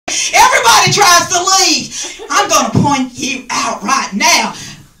and tries to leave. I'm going to point you out right now.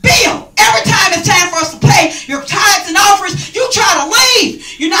 Bill, every time it's time for us to pay your tithes and offerings, you try to leave.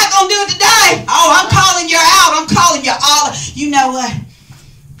 You're not going to do it today. Oh, I'm calling you out. I'm calling you all. You know what?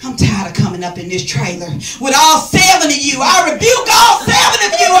 I'm tired of coming up in this trailer with all 7 of you. I rebuke all 7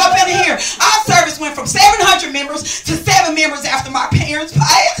 of you up in here. Our service went from 700 members to 7 members after my parents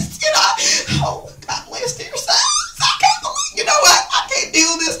passed. You know, oh, God bless their souls. I can't believe, you know what? I can't do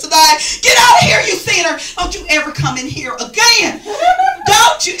this tonight. Get out of here, you sinner. Don't you ever come in here again.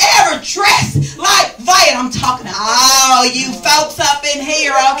 Don't you ever dress like that. I'm talking to all you folks up in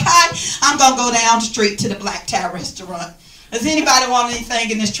here, okay? I'm going to go down the street to the Black Tie restaurant. Does anybody want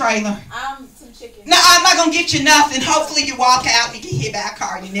anything in this trailer? Some chicken. No, I'm not going to get you nothing. Hopefully you walk out and you get hit by a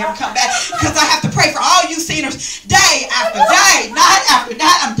car and you never come back. Because I have to pray for all you sinners day after day, night after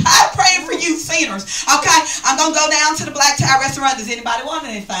night. I'm tired of praying for you sinners. Okay? I'm going to go down to the Black Tie restaurant. Does anybody want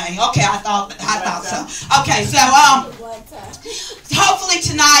anything? Okay, I thought so. Okay, so hopefully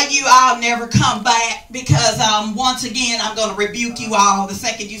tonight you all never come back because once again I'm going to rebuke you all the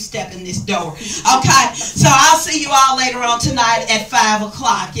second you step in this door. Okay? So I'll see you all later on tonight at 5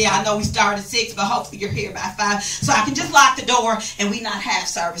 o'clock. Yeah, I know we started at 6, but hopefully you're here by 5. So I can just lock the door and we not have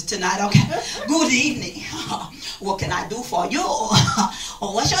service tonight. Okay? Good evening. What can I do for you?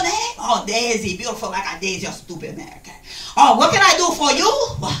 Oh, what's your name? Oh, Daisy. Beautiful like a Daisy, you stupid American. Oh, what can I do for you?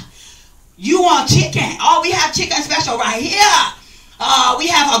 You want chicken? Oh, we have chicken special right here. We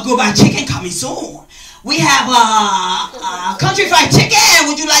have a goodbye chicken coming soon. We have country fried chicken.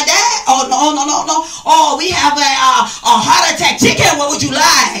 Would you like that? Oh, no. Oh, we have a heart attack chicken. What would you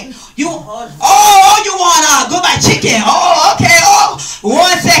like? You want goodbye chicken. Oh, okay. Oh,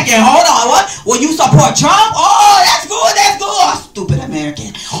 1 second. Hold on. What? Will you support Trump? Oh, that's good. Oh, stupid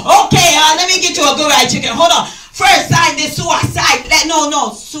American. Okay, let me get you a goodbye chicken. Hold on. First sign this suicide.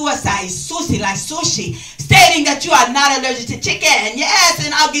 No, suicide is sushi, like sushi. Stating that you are not allergic to chicken. Yes,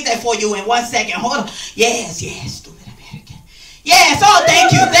 and I'll get that for you in 1 second. Hold on. Yes, stupid American. Yes, oh,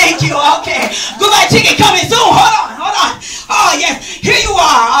 thank you. Okay. Goodbye chicken coming soon. Hold on. Oh, yes. Here you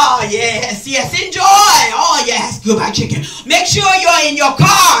are. Oh, yes. Enjoy. Oh, yes. Goodbye chicken. Make sure you're in your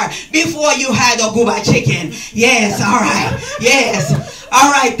car before you have the goodbye chicken. Yes, all right. Yes. All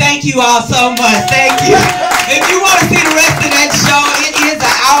right, thank you all so much. Thank you. If you want to see the rest of that show, it is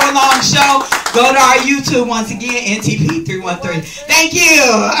an hour-long show. Go to our YouTube once again, NTP 313. Thank you.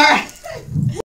 All right.